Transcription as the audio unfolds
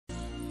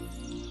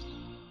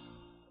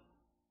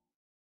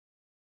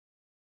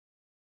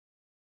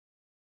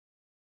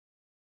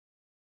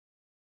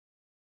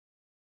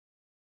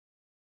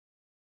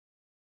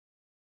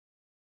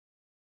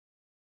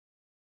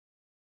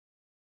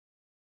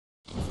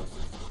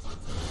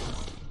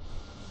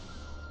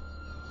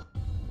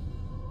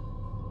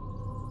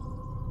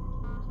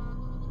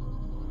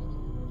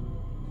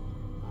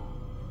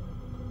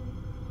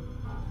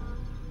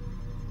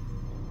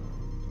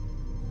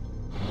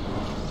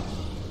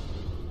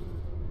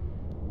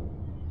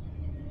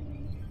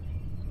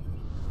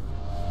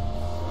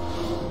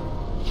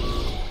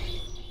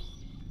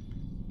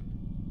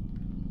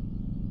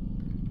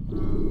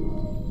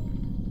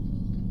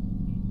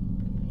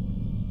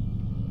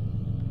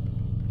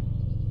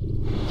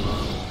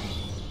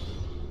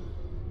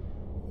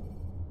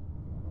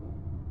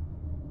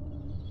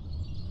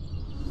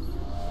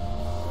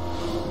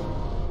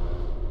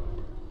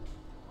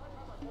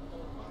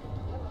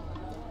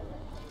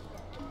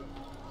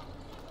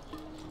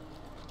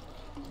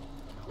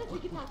We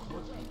can pass it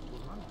this way.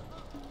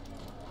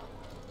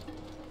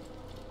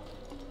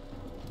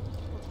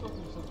 What's got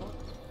him so far?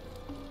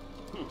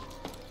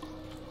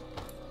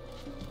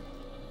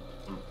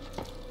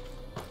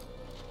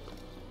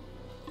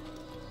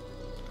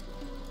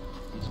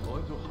 He's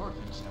going to hurt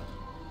himself.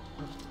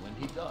 When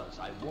he does,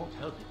 I won't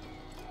help him.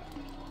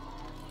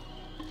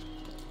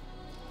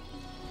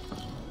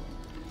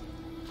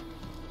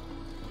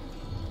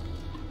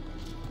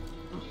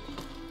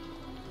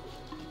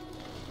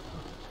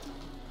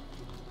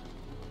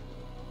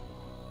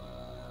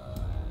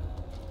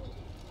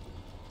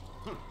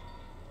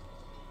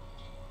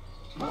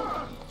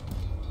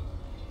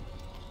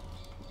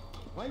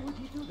 Why would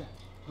he do that?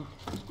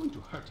 He's going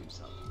to hurt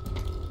himself.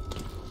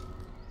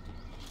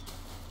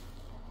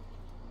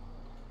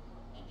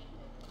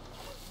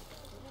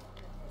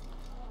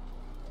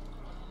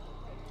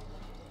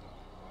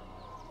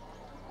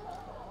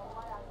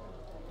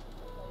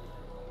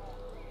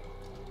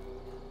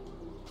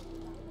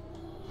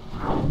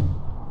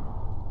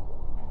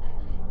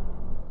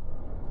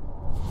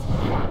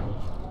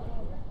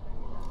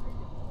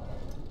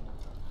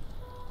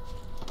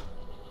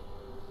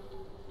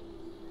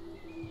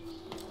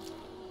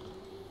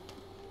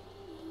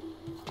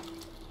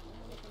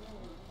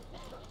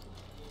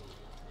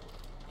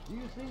 Do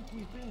you think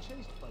we've been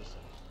chased by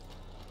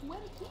something? When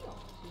heal?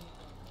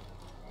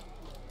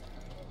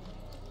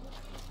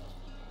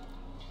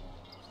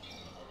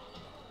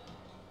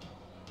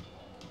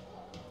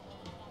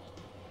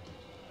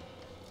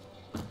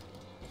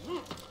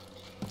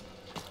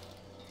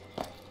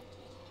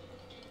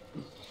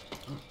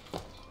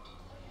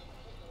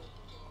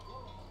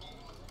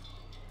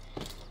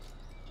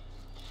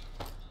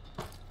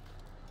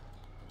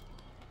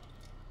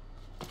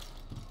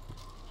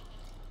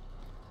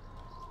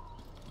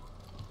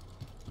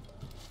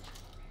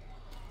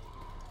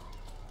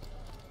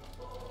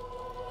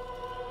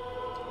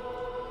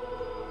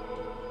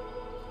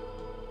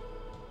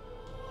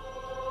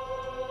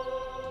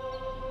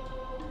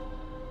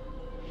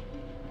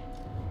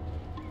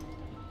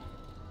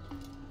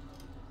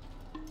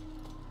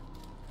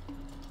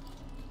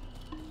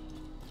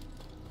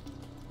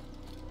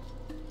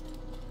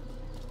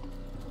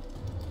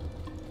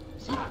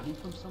 Is he hiding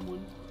from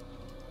someone?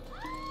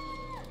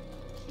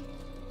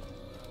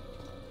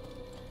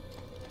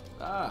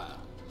 Ah,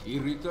 he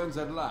returns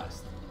at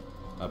last.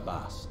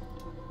 Abbas,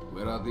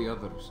 where are the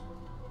others?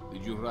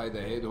 Did you ride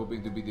ahead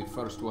hoping to be the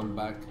first one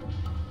back?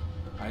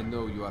 I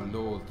know you are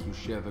loath to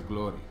share the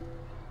glory.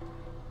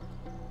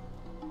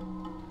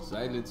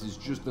 Silence is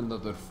just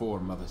another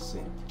form of a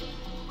sin.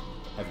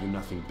 Have you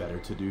nothing better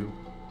to do?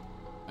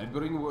 I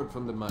bring word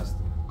from the Master.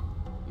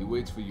 He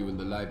waits for you in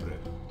the library.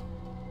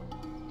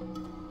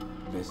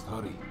 Best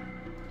hurry.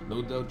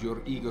 No doubt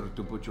you're eager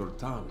to put your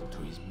tongue to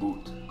his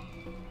boot.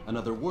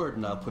 Another word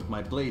and I'll put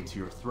my blade to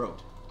your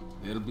throat.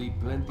 There'll be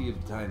plenty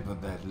of time for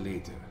that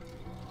later,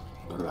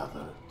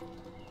 brother.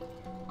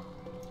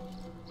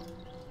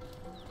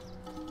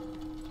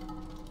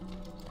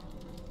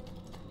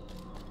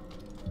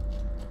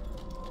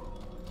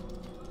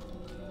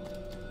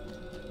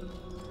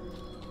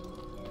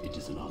 It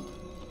is an honor.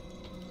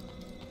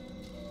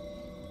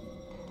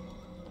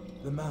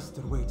 The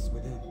Master waits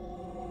within.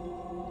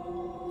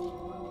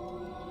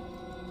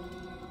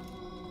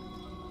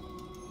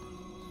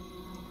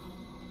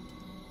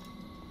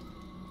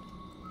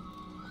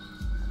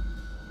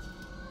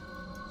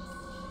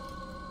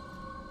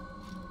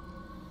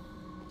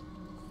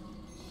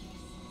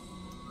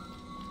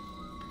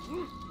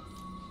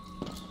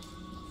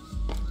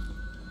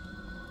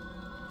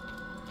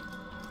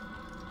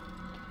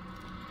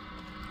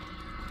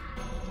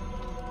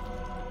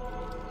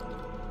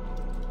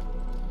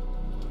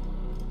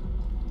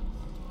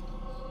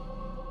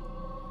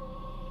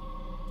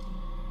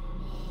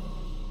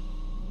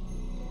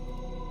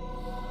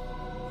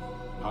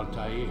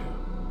 Altair,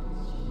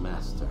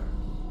 Master.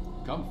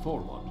 come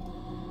forward.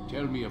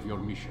 Tell me of your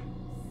mission.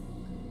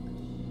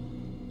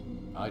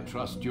 I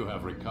trust you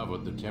have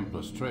recovered the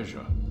Templar's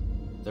treasure.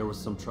 There was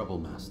some trouble,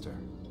 Master.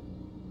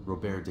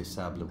 Robert de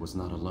Sable was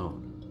not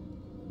alone.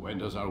 When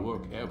does our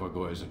work ever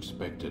go as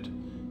expected?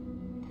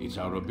 It's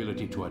our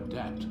ability to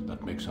adapt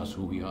that makes us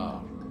who we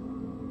are.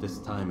 This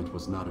time it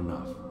was not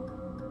enough.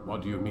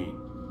 What do you mean?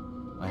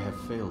 I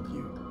have failed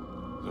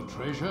you. The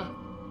treasure?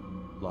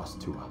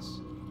 Lost to us.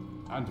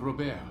 And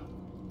Robert?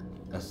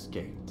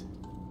 Escaped.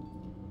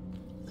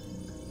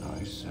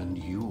 I send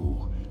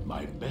you,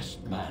 my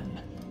best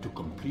man, to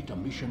complete a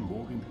mission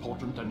more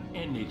important than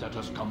any that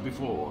has come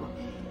before.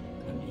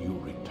 And you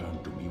return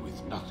to me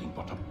with nothing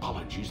but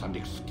apologies and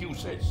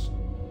excuses.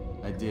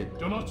 I did.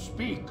 Do not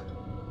speak!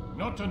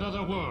 Not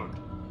another word!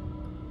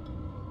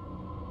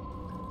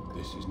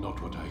 This is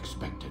not what I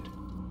expected.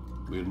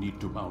 We'll need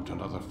to mount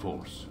another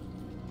force.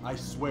 I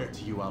swear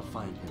to you I'll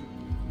find him.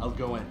 I'll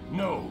go in.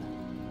 No!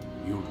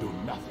 You'll do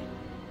nothing.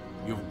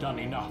 You've done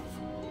enough.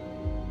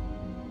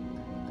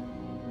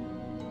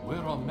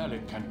 Where are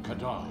Malik and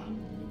Kadar?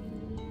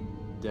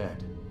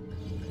 Dead.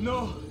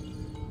 No!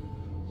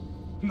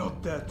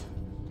 Not dead.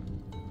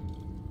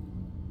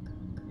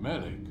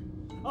 Malik,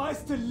 I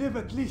still live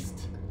at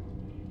least.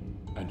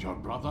 And your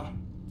brother?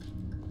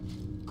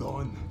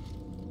 Gone.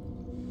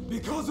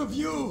 Because of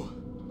you!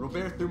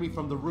 Robert threw me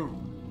from the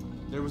room.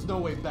 There was no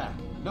way back.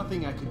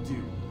 Nothing I could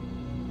do.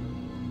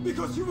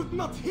 Because you would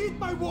not heed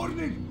my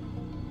warning!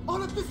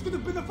 All of this could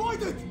have been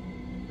avoided!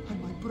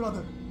 And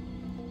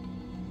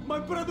my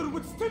brother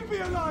would still be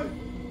alive!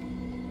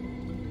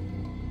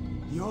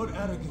 Your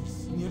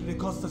arrogance nearly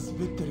cost us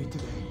victory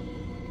today.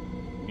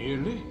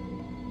 Nearly?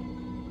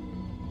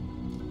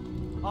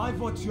 I've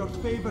what your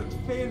favorite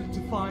failed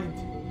to find.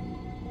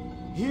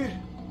 Here,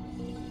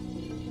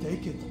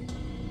 take it.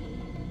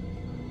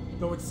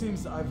 Though it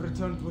seems I've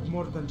returned with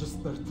more than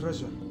just their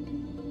treasure.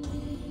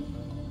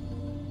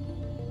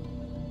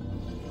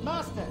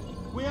 Master,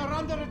 we are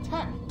under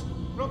attack.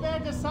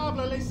 Robert de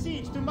Sable lays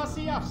siege to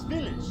Masyaf's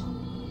village.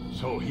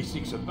 So he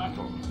seeks a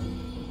battle.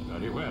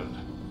 Very well.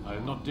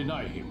 I'll not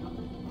deny him.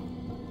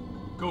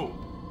 Go.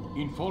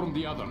 Inform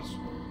the others.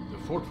 The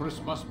fortress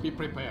must be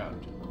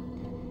prepared.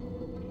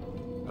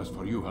 As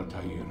for you,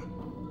 Altair,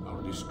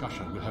 our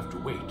discussion will have to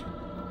wait.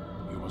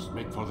 You must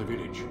make for the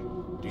village.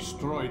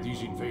 Destroy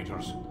these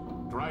invaders.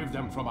 Drive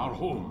them from our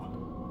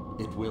home.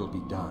 It will be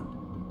done.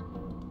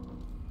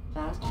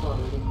 Fast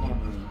forwarding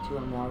memory to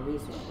a more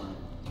recent one.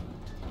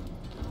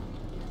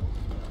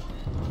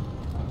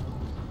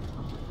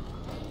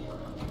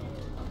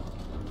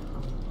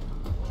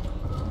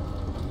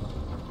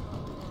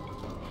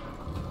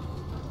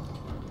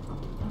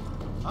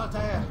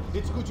 Altair,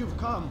 it's good you've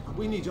come.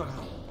 We need your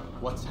help.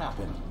 What's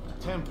happened?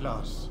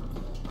 Templars.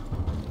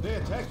 They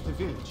attacked the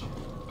village.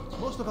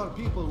 Most of our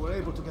people were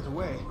able to get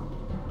away.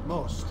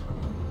 Most,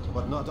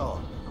 but not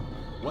all.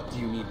 What do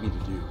you need me to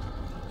do?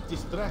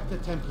 Distract the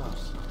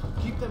Templars.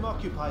 Keep them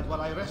occupied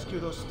while I rescue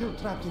those still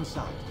trapped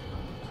inside.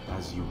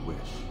 As you wish.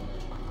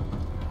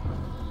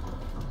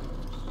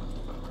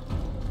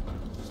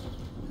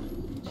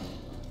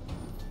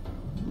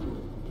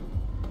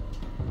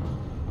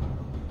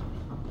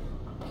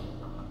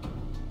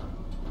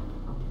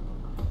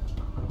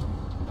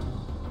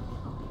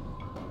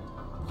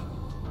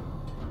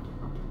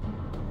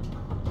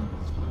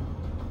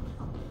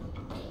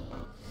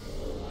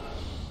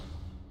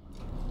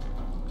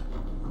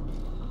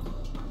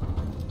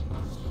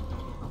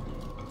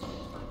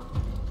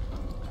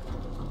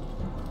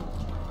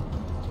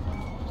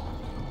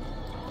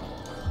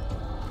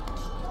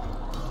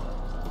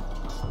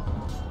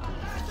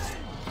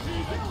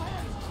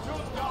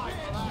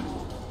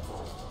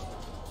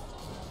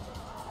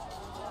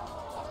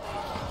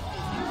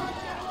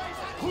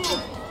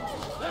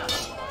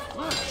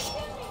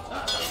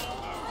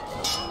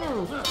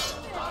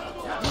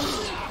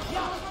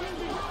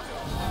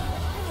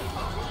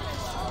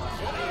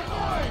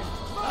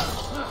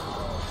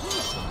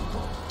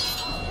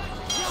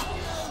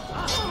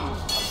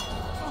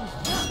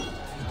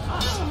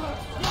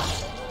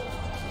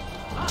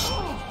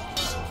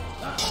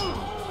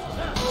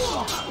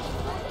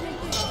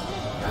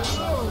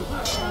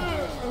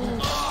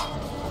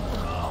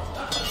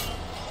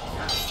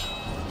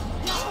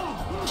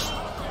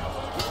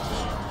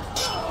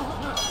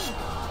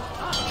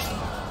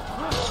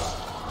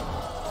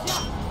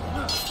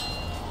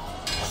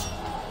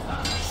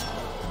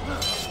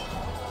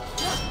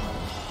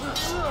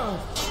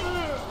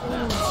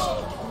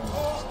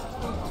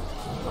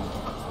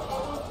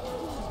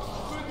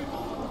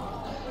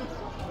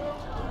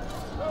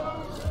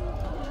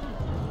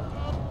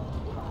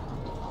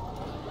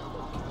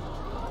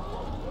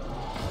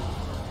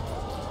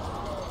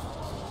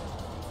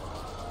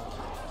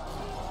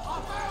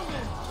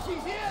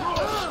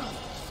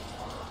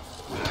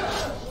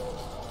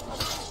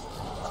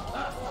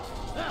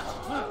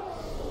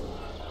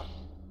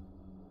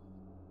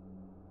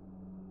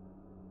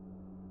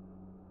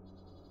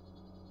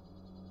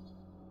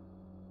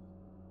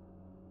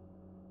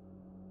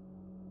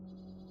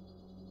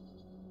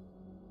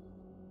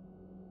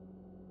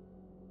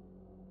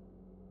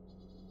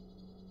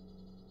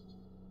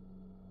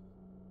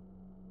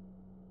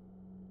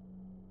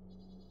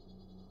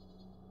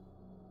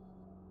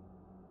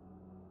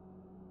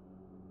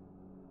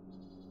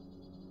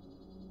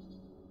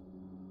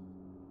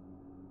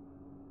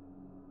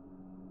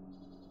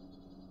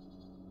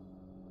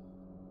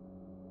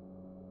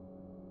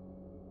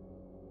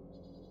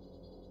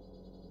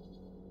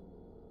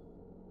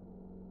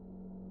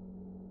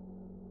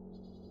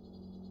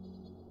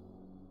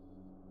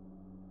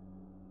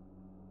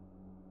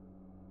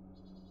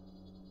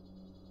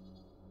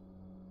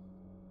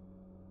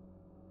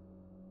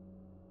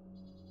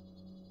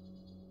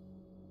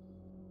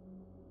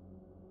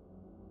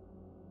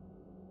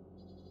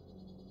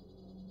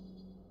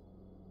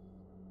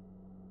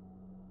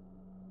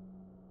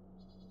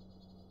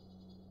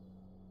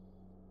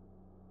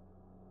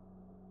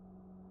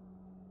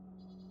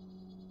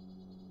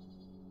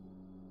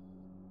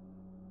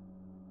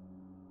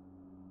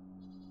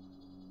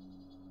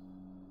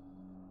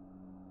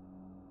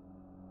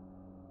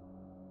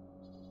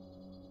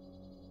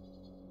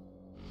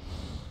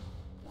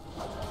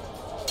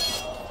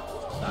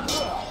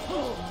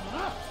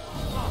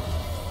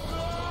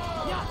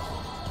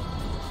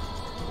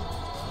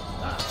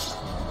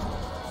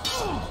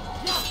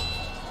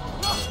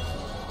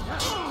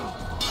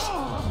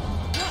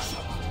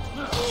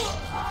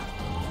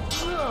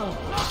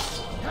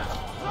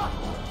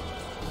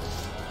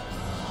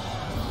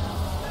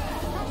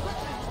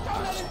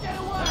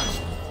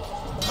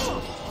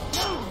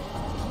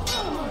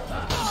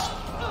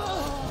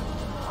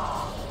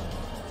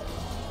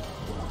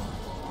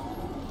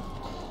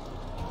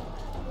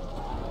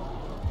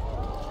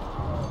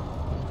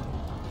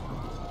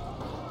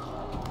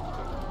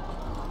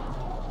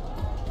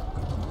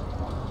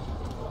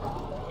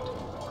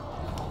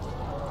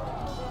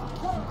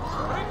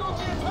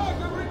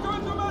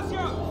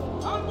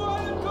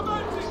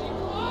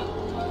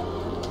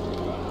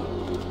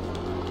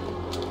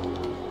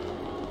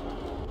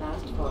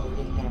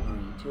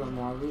 to a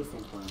more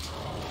recent one.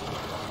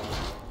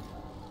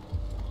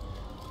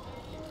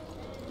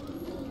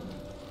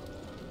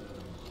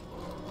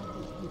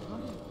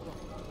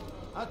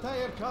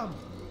 Altair, come.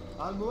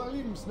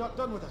 Al-Mualim's not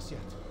done with us yet.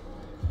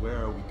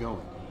 Where are we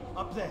going?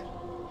 Up there.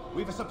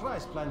 We've a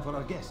surprise plan for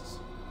our guests.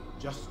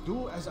 Just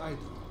do as I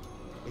do.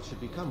 It should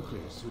become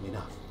clear soon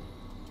enough.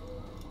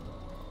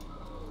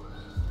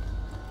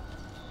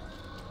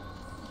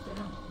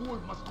 Damn fool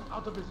must be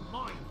out of his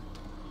mind.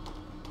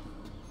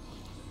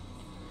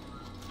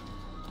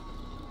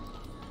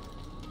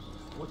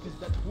 What is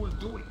that fool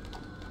doing?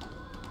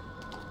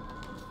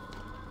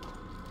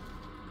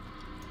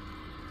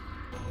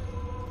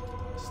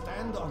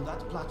 Stand on that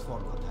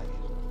platform, Altair.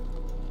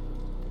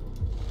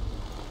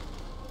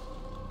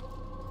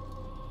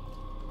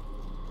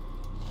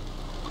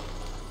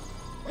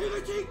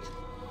 Heretic!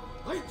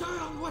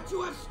 Return what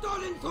you have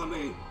stolen from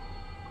me!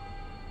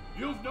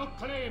 You've no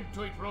claim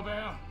to it,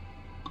 Robert.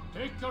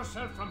 Take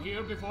yourself from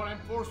here before I'm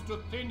forced to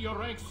thin your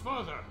ranks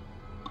further.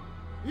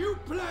 You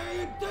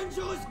play a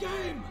dangerous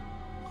game!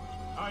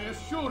 I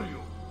assure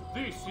you,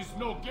 this is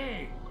no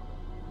game.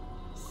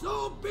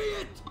 So be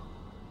it!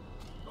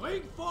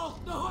 Bring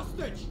forth the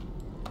hostage!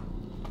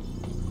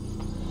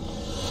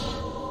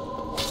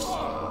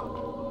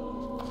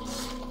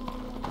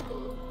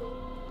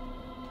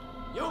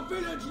 Your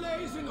village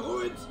lays in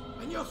ruins,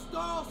 and your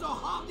stores are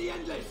hardly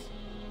endless.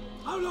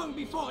 How long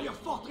before your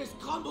fortress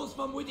crumbles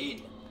from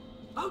within?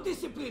 How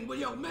disciplined will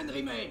your men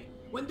remain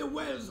when the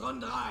wells run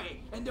dry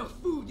and their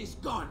food is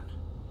gone?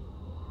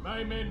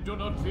 My men do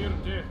not fear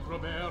death,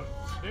 Robert.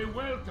 They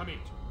welcome it,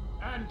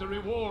 and the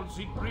rewards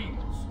it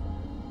brings.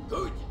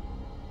 Good.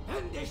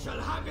 Then they shall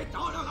have it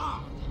all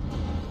around.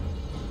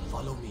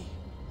 Follow me,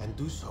 and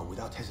do so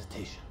without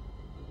hesitation.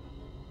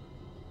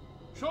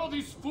 Show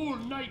this fool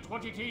knight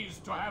what it is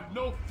to have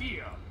no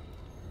fear.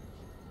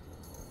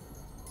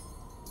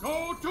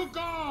 Go to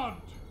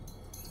God!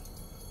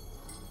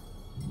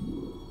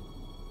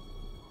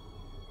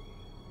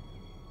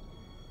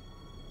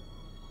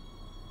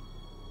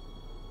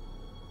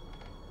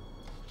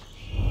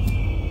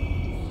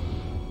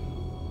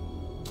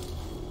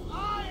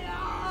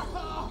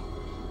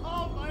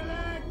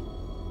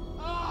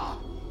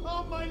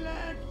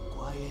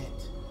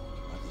 Quiet,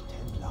 or the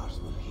Templars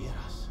will hear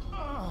us.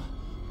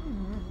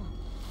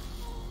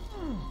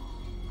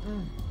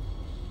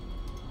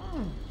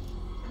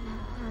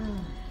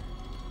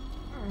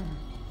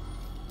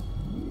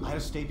 I'll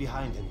stay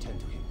behind and tend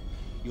to him.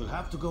 You'll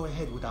have to go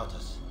ahead without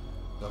us.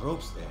 The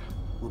ropes there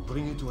will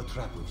bring you to a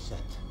trap we've set.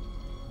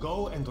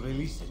 Go and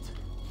release it.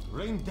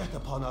 Rain death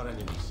upon our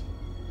enemies.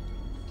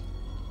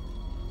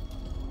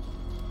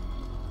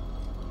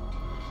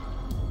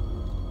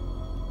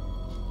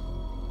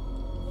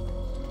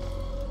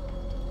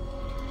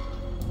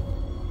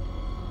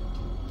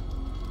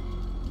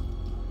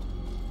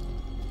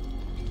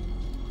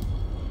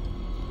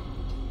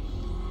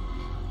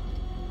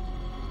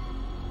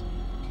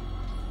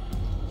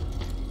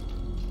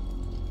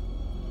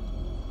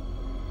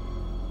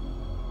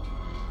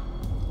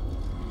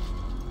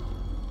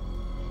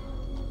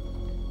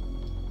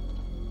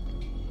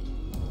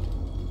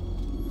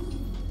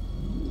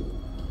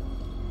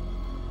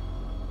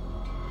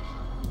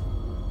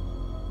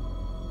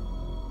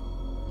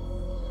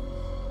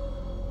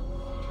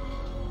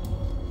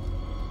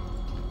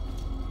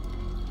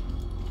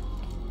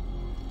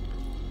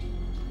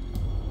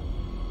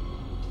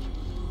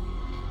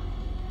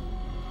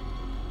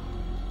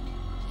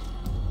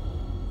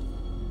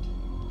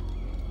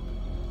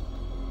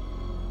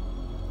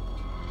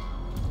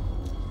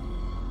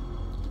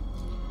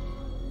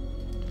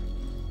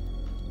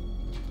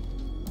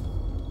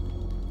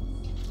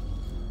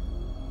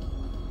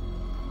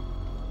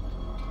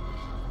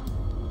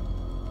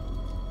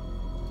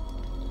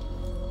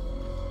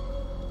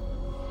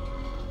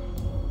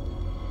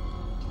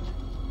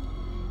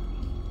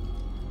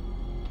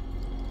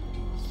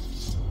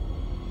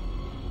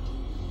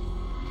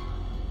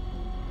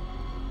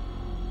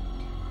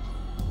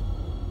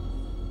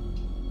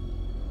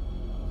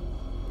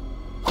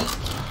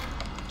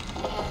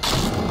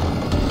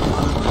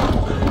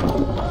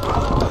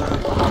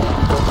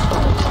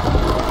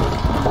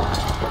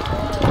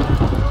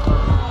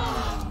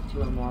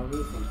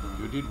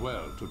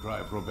 To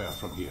drive Robert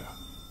from here.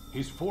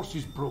 His force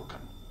is broken.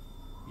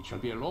 It shall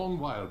be a long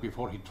while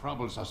before he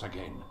troubles us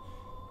again.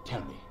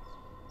 Tell me,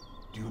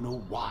 do you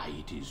know why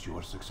it is you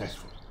are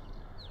successful?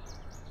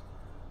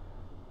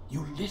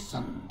 You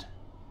listened.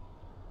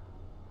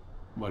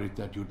 Were it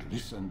that you'd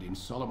listened in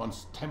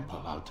Solomon's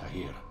temple,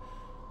 Altair,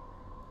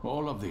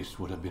 all of this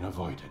would have been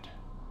avoided.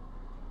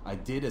 I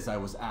did as I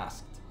was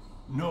asked.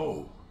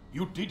 No,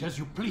 you did as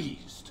you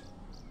pleased.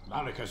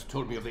 Malik has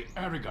told me of the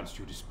arrogance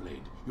you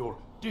displayed, your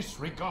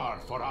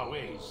disregard for our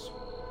ways.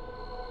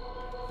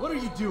 What are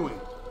you doing?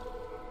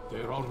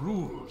 There are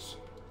rules.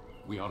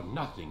 We are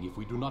nothing if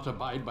we do not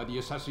abide by the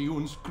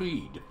Assassin's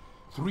creed.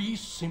 3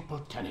 simple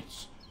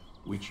tenets,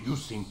 which you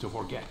seem to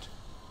forget.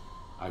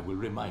 I will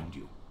remind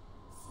you.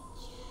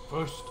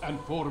 First and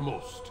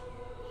foremost,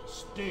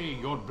 stay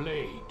your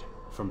blade.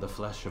 from the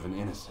flesh of an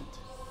innocent.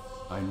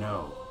 I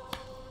know.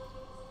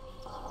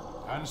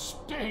 And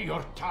stay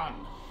your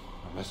tongue,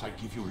 unless I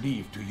give you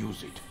leave to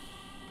use it.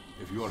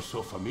 If you are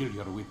so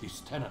familiar with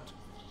this tenant,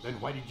 then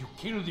why did you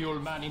kill the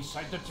old man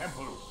inside the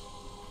temple?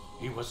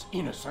 He was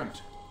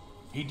innocent.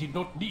 He did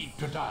not need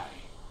to die.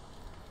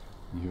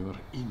 Your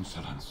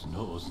insolence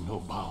knows no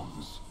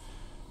bounds.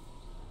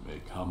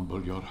 Make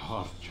humble your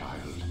heart,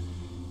 child,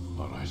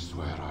 or I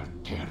swear I'll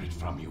tear it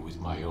from you with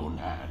my own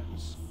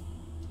hands.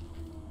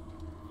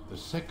 The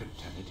second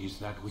tenet is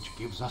that which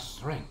gives us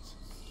strength.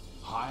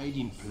 Hide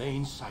in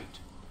plain sight.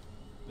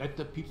 Let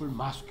the people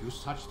mask you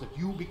such that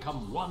you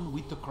become one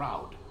with the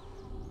crowd.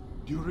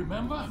 Do you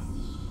remember?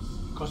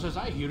 Because as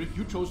I hear it,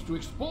 you chose to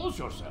expose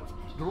yourself,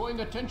 drawing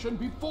attention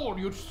before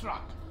you'd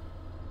struck.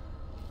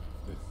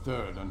 The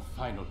third and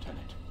final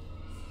tenet.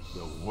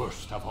 The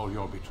worst of all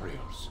your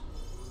betrayals.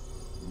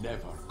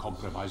 Never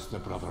compromise the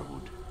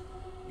Brotherhood.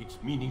 Its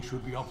meaning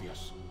should be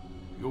obvious.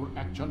 Your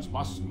actions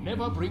must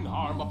never bring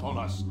harm upon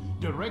us,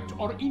 direct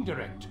or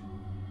indirect.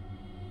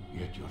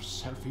 Yet your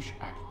selfish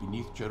act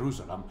beneath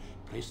Jerusalem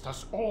placed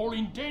us all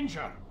in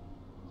danger.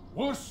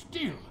 Worse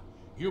still,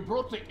 you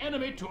brought the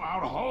enemy to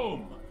our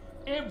home.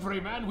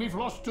 Every man we've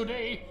lost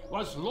today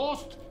was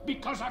lost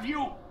because of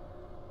you.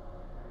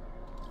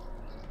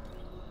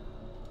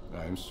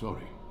 I am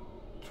sorry.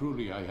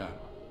 Truly I am.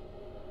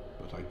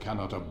 But I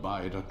cannot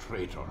abide a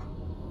traitor.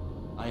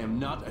 I am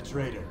not a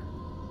traitor.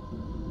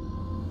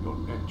 Your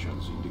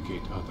actions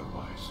indicate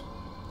otherwise.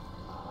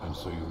 And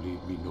so you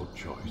leave me no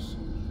choice.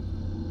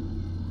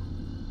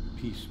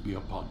 Peace be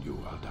upon you,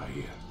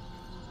 Altair.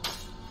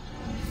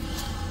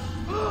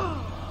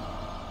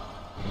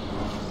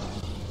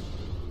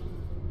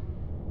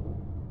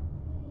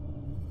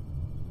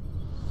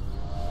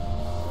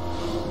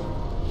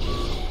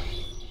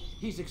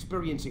 He's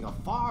experiencing a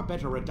far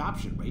better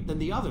adoption rate than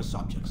the other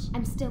subjects.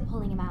 I'm still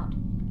pulling him out.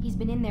 He's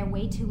been in there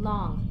way too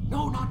long.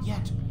 No, not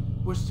yet.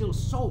 We're still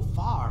so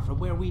far from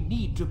where we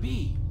need to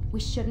be. We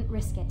shouldn't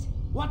risk it.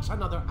 What's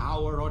another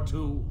hour or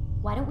two?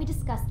 Why don't we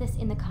discuss this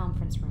in the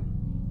conference room?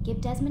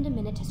 Give Desmond a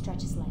minute to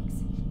stretch his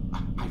legs.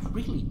 I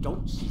really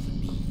don't see the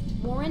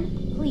need.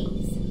 Warren,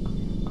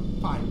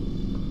 please. Fine.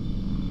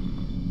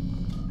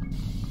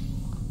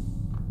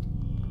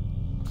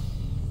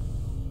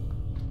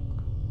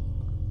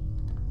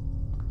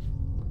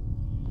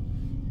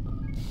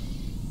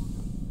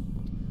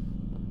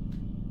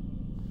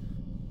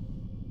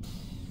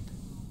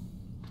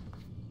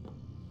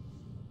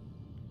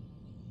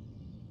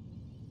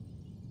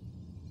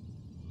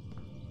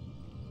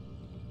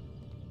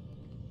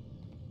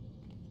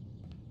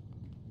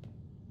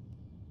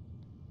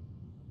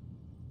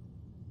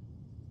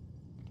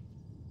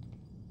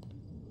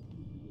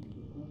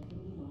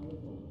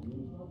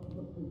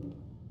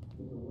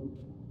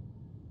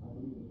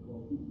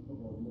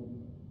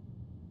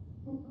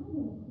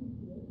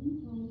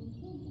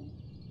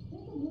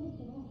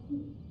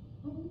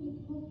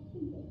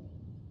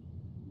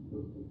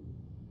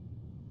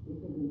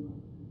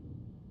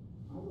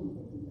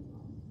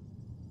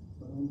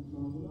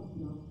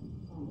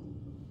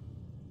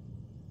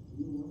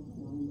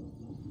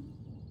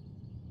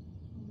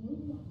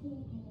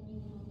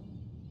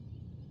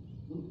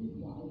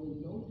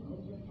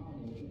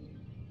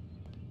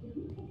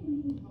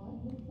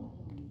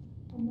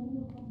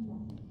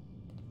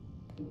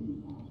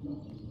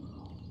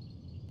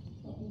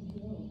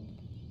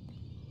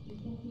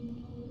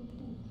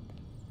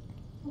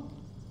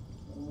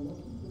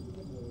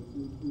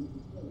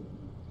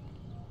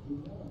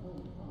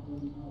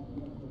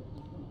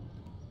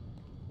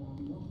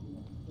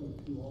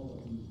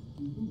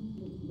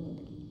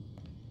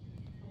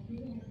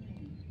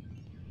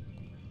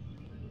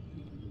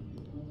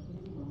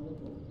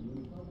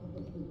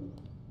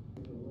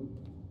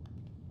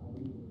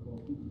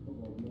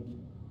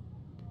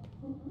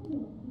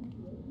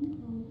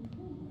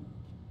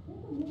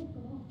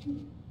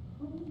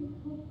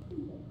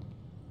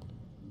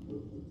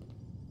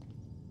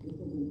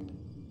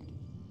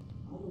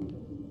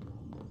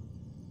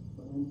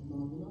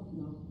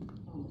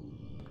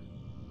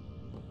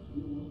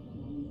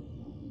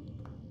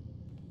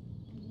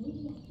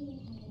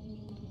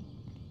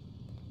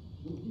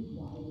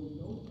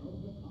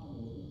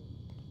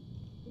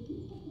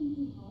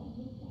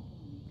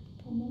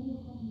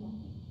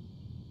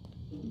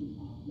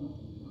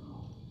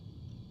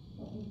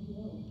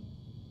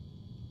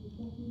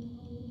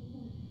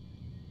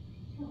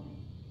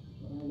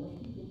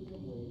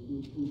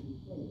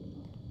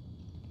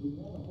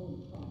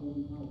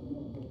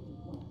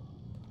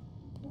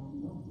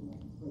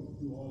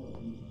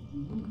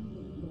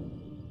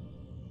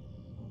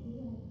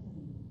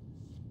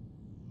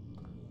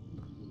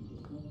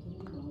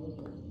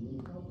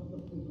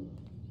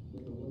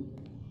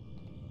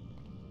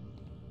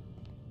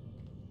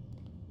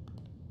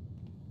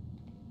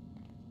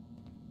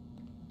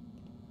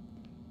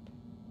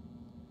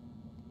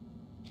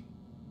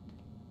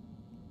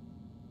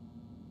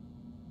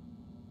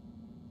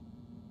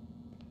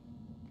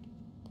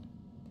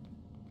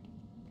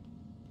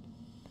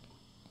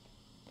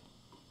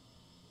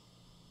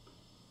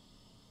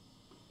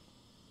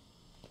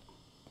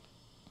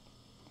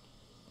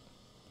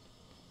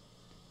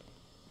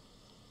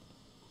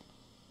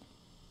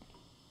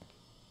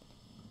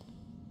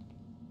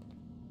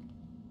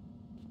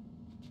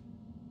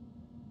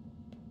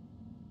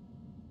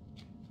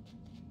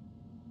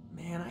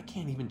 I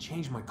can't even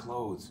change my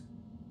clothes.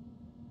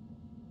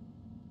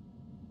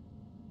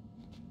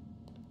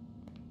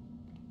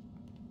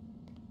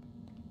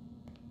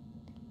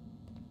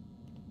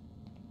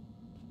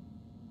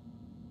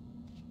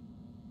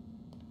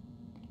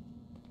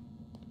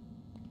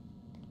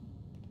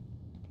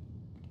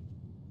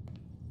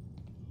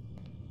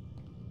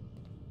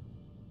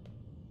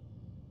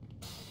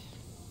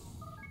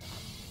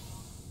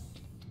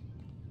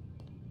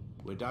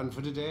 We're done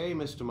for today,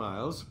 Mr.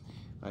 Miles.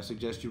 I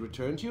suggest you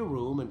return to your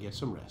room and get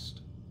some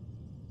rest.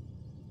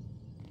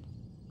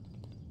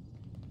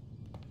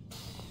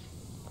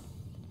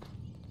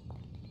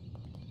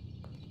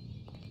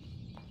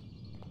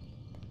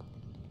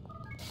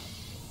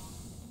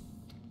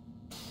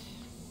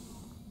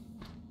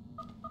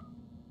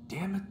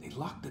 Damn it, they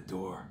locked the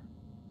door.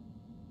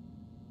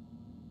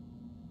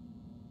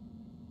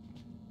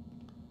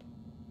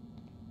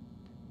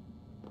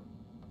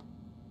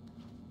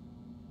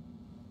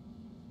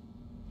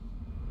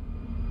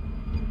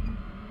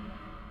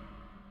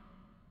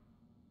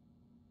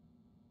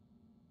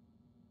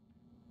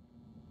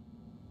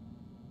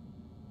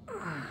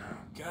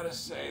 Gotta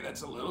say,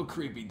 that's a little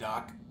creepy,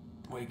 Doc.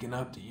 Waking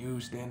up to you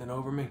standing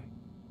over me.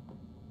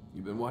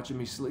 You been watching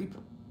me sleep?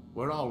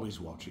 We're always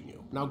watching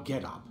you. Now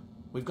get up.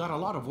 We've got a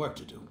lot of work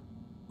to do.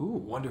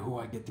 Ooh, wonder who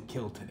I get to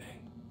kill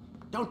today.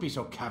 Don't be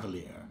so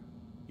cavalier.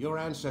 Your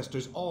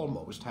ancestors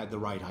almost had the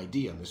right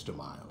idea, Mr.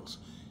 Miles.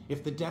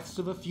 If the deaths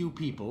of a few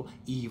people,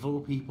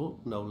 evil people,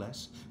 no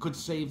less, could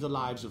save the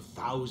lives of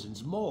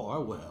thousands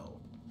more,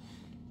 well,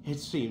 it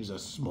seems a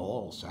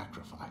small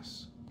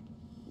sacrifice.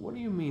 What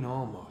do you mean,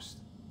 almost?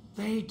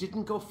 They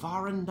didn't go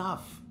far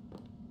enough.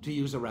 To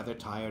use a rather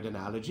tired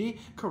analogy,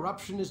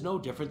 corruption is no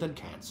different than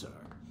cancer.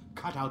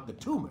 Cut out the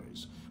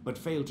tumors, but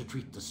fail to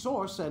treat the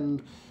source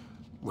and,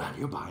 well,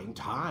 you're buying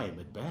time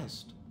at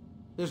best.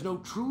 There's no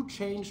true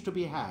change to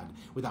be had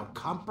without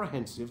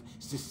comprehensive,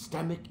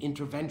 systemic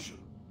intervention.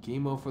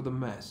 Chemo for the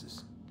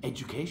masses.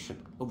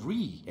 Education, or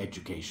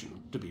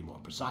re-education, to be more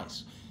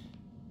precise.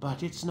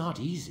 But it's not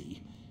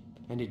easy,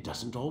 and it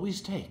doesn't always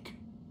take.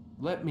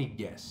 Let me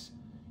guess.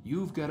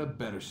 You've got a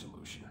better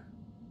solution.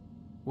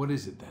 What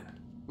is it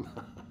then?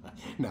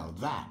 Now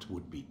that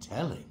would be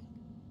telling.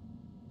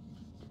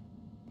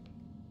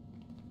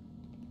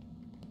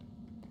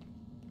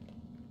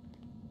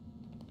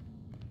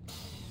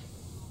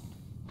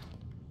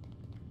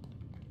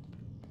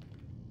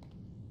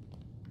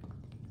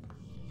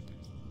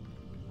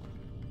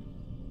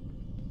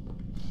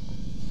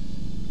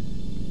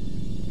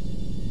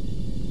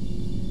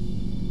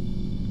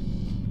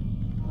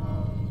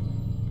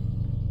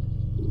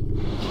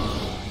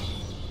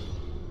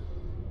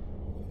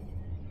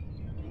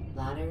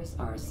 Ladders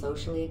are a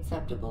socially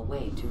acceptable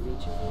way to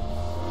reach a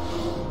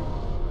roof.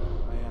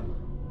 I am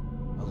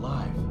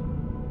alive.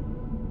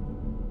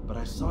 But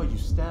I saw you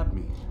stab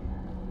me.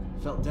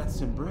 Felt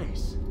death's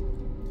embrace.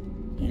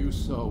 You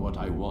saw what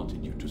I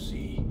wanted you to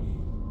see,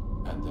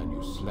 and then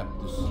you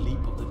slept the sleep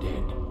of the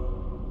dead,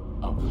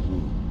 of the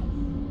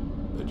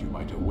womb, that you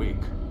might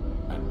awake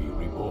and be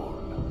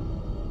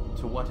reborn.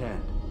 To what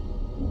end?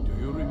 Do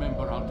you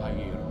remember,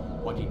 Altair,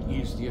 what it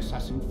is the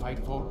assassin fight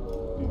for?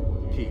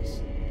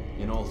 Peace.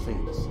 In all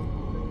things.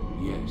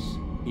 Yes,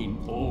 in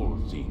all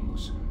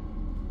things.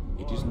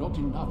 It is not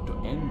enough to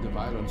end the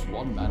violence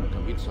one man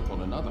commits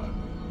upon another.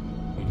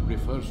 It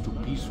refers to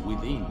peace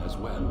within as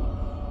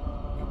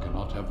well. You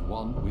cannot have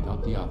one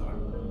without the other.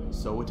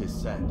 So it is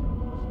said.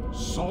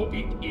 So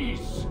it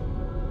is!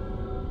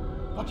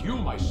 But you,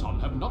 my son,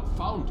 have not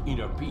found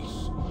inner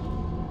peace.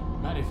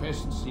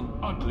 Manifests in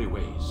ugly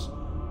ways.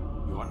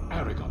 You are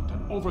arrogant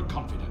and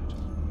overconfident.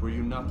 Were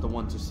you not the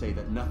one to say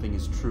that nothing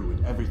is true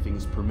and everything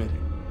is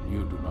permitted?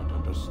 You do not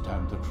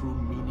understand the true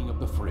meaning of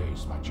the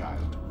phrase, my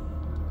child.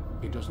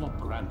 It does not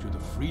grant you the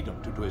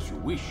freedom to do as you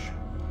wish.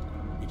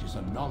 It is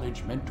a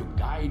knowledge meant to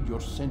guide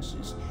your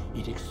senses.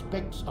 It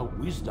expects a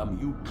wisdom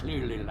you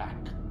clearly lack.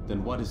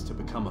 Then what is to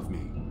become of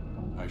me?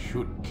 I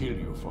should kill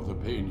you for the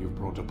pain you've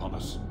brought upon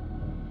us.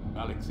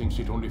 Alec thinks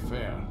it only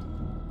fair.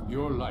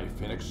 Your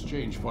life in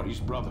exchange for his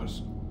brother's.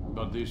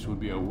 But this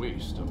would be a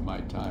waste of my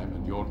time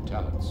and your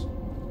talents.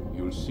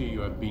 You'll see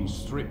you have been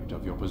stripped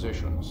of your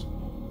possessions.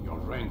 Your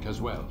rank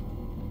as well.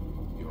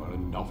 You are a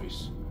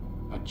novice.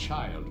 A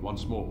child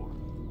once more.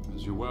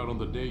 As you were on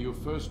the day you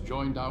first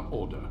joined our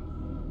order.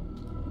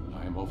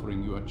 I am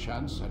offering you a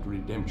chance at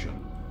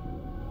redemption.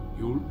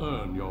 You'll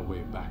earn your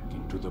way back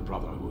into the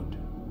Brotherhood.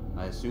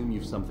 I assume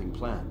you've something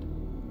planned.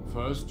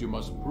 First, you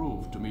must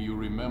prove to me you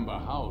remember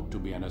how to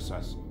be an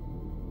assassin.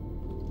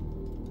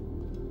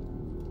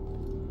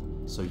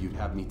 So you'd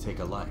have me take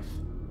a life?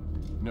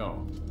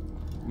 No.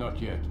 Not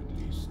yet,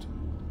 at least.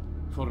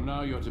 For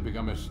now, you're to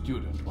become a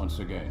student once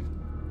again.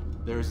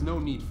 There is no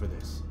need for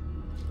this.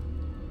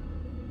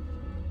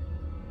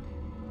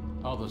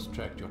 Others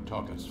tracked your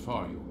targets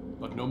for you,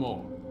 but no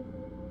more.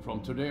 From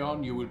today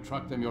on, you will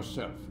track them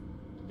yourself.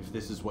 If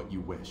this is what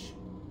you wish.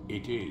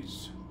 It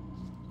is.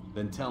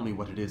 Then tell me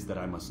what it is that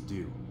I must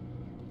do.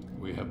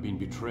 We have been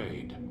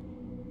betrayed.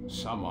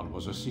 Someone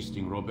was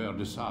assisting Robert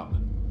de Sable,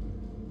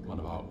 one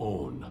of our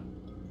own.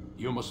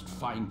 You must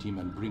find him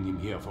and bring him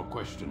here for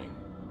questioning.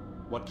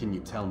 What can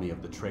you tell me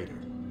of the traitor?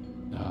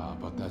 Ah,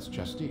 but that's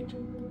just it.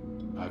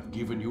 I've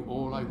given you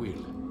all I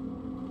will.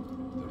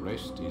 The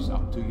rest is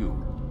up to you.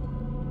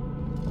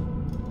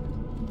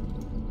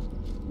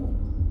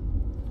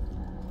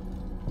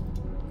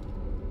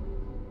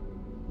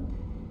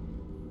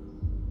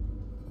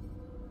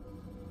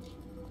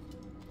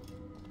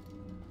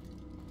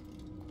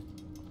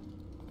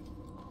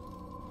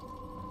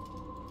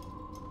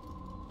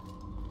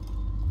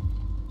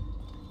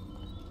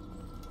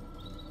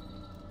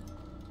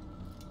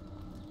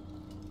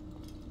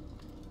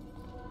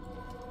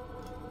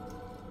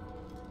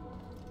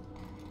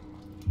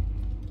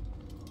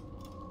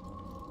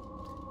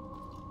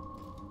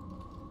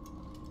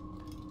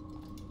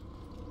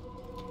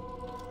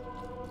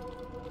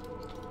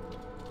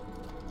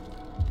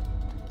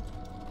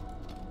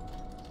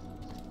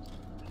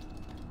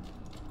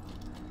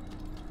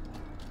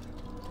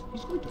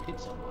 He's going to hit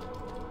someone.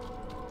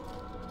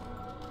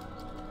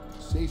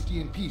 Safety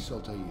and peace,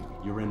 Altair.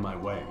 You're in my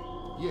way.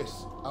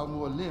 Yes,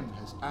 Al-Mualim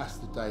has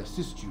asked that I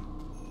assist you.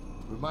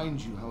 Remind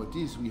you how it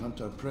is we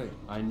hunt our prey.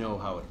 I know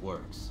how it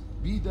works.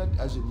 Be that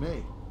as it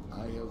may,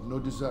 I have no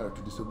desire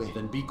to disobey.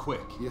 Then be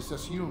quick. The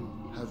Assassin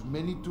have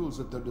many tools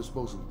at their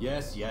disposal.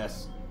 Yes,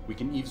 yes. We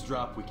can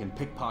eavesdrop, we can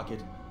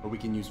pickpocket, or we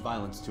can use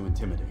violence to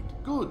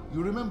intimidate. Good,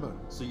 you remember.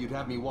 So you'd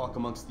have me walk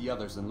amongst the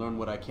others and learn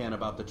what I can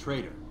about the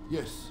traitor?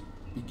 Yes.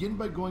 Begin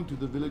by going to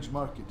the village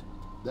market.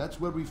 That's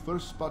where we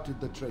first spotted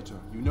the traitor.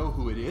 You know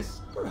who it is?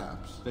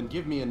 Perhaps. Then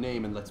give me a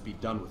name and let's be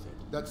done with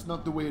it. That's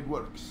not the way it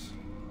works.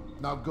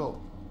 Now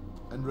go.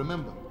 And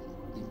remember,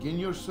 begin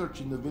your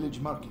search in the village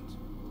market.